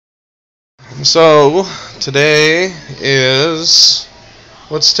So, today is.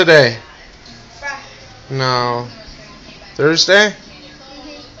 What's today? Friday. No. Thursday?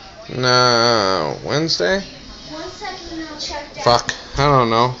 Mm-hmm. No. Wednesday? 1 second and I'll check that. Fuck. I don't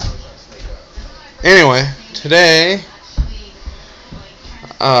know. Anyway, today,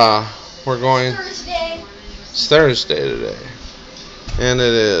 we're going. Thursday. It's Thursday today. And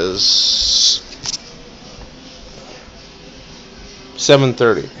it is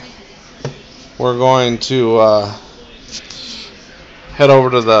 7:30. We're going to head over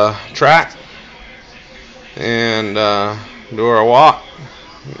to the track and do our walk,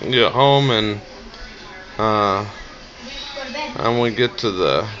 get home, and Go to bed. when we get to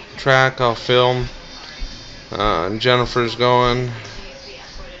the track, I'll film. Jennifer's going.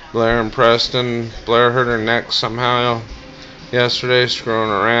 Blair and Preston. Blair hurt her neck somehow yesterday,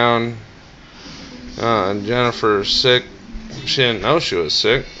 screwing around. Jennifer's sick. She didn't know she was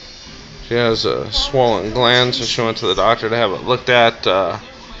sick. She has a swollen gland, so she went to the doctor to have it looked at.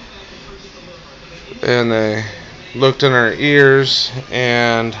 And they looked in her ears,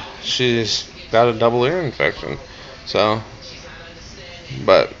 and she's got a double ear infection. So,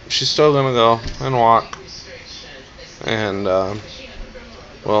 but she's still gonna go and walk, and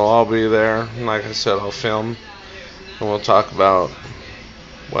we'll all be there. And like I said, I'll film, and we'll talk about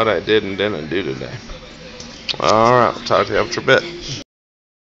what I did and didn't do today. Alright, I'll talk to you after a bit.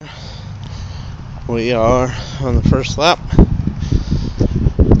 We are on the first lap,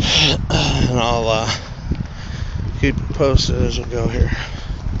 and I'll keep you posted as we go here.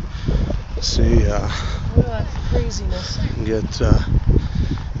 See, craziness. get in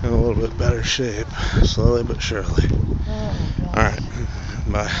a little bit better shape, slowly but surely. Oh, Alright,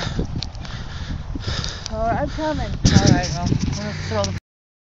 bye. Alright, I'm coming. Alright, well, I'm gonna throw the.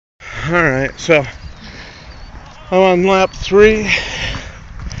 Alright, so I'm on lap 3,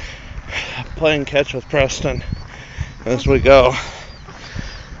 playing catch with Preston as we go.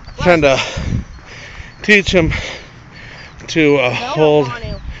 Trying to teach him to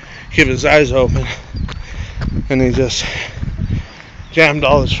keep his eyes open, and he just jammed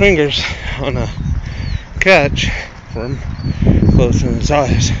all his fingers on a catch from closing his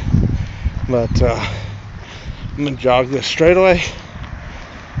eyes. But I'm gonna jog this straightaway,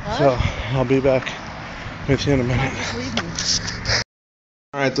 so I'll be back with you in a minute.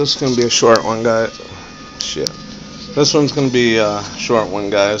 Alright, this is gonna be a short one, guys. This one's gonna be a short one,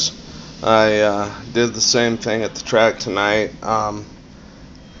 guys. I did the same thing at the track tonight. On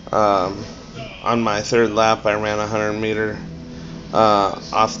my third lap, I ran a 100-meter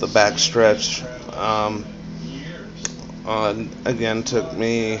off the back stretch. Again, took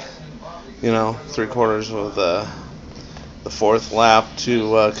me, 3/4 of the fourth lap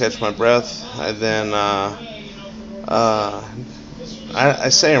to catch my breath. I then I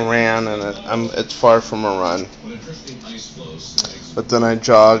say ran, and it's far from a run. But then I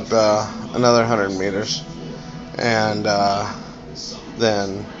jogged another 100 meters, and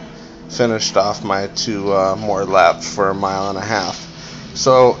then finished off my 2 more laps for a 1.5 miles.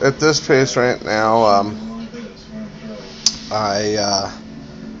 So at this pace right now,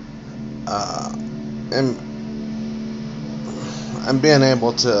 I'm being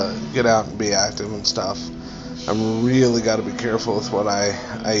able to get out and be active and stuff. I'm really got to be careful with what I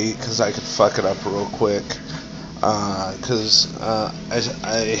eat, because I could fuck it up real quick. Because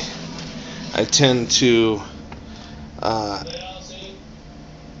I tend to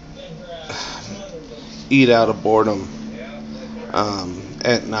eat out of boredom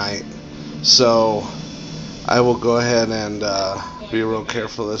at night. So I will go ahead and be real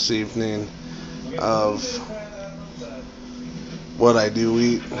careful this evening of what I do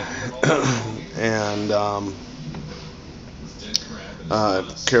eat, and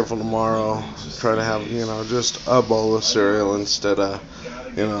careful tomorrow. Try to have, just a bowl of cereal instead of,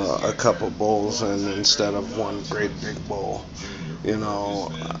 a couple bowls, and instead of one great big bowl.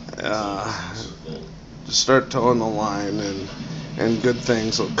 Just start towing the line, and good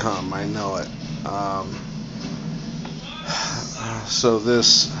things will come. I know it. So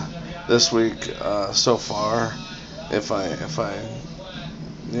this week so far, if I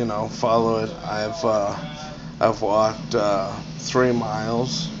follow it, I've walked 3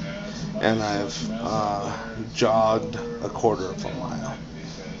 miles, and I've jogged 1/4 mile.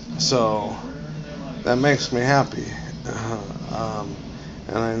 So that makes me happy,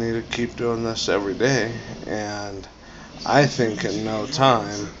 and I need to keep doing this every day. And I think in no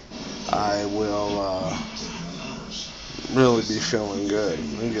time I will really be feeling good.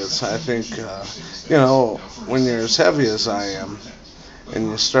 I think when you're as heavy as I am,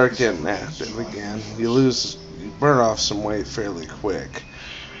 and you start getting active again, you burn off some weight fairly quick.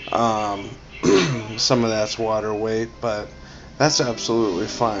 Some of that's water weight, but that's absolutely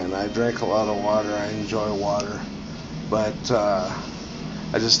fine. I drink a lot of water. I enjoy water, but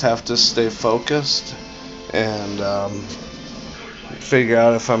I just have to stay focused and figure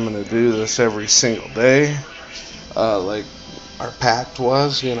out if I'm going to do this every single day, like our pact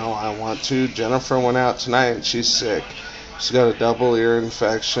was. I want to. Jennifer went out tonight and she's sick. She's got a double ear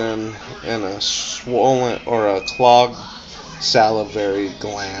infection and a swollen or a clogged salivary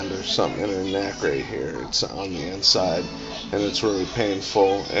gland or something in her neck right here. It's on the inside and it's really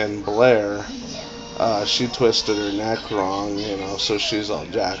painful. And Blair, she twisted her neck wrong, so she's all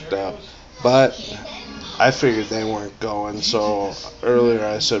jacked up. But I figured they weren't going, so earlier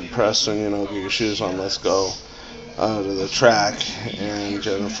I said, Preston, get your shoes on, let's go to the track. And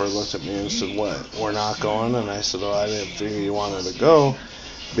Jennifer looked at me and said, what, we're not going? And I said, I didn't think you wanted to go,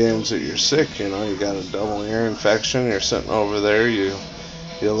 being that you're sick, you got a double ear infection, you're sitting over there, you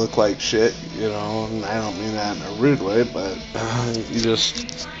look like shit, and I don't mean that in a rude way, but you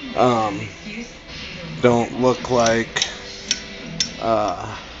just don't look like,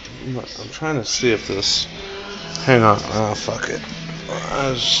 I'm trying to see if this, hang on, fuck it, I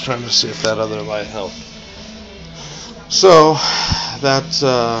was just trying to see if that other light helped. So, that's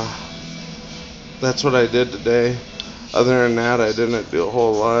what I did today. Other than that, I didn't do a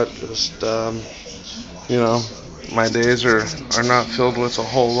whole lot. Just, my days are not filled with a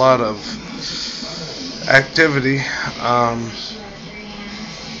whole lot of activity.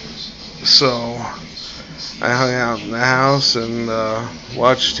 So, I hung out in the house and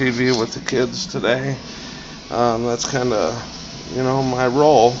watched TV with the kids today. That's kind of, my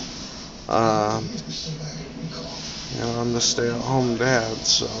role. I'm the stay-at-home dad,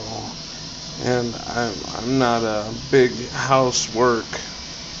 so, and I'm not a big housework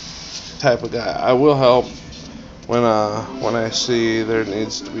type of guy. I will help when I see there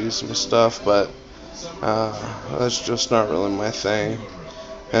needs to be some stuff, but that's just not really my thing.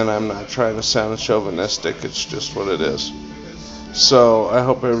 And I'm not trying to sound chauvinistic. It's just what it is. So I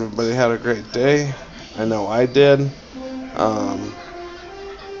hope everybody had a great day. I know I did.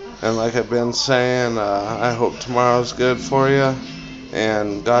 And like I've been saying, I hope tomorrow's good for you.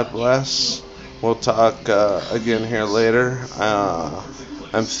 And God bless. We'll talk again here later.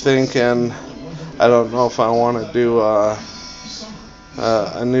 I'm thinking, I don't know if I want to do a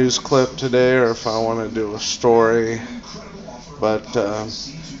news clip today or if I want to do a story. But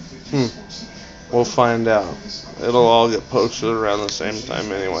we'll find out. It'll all get posted around the same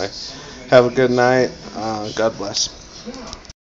time anyway. Have a good night. God bless.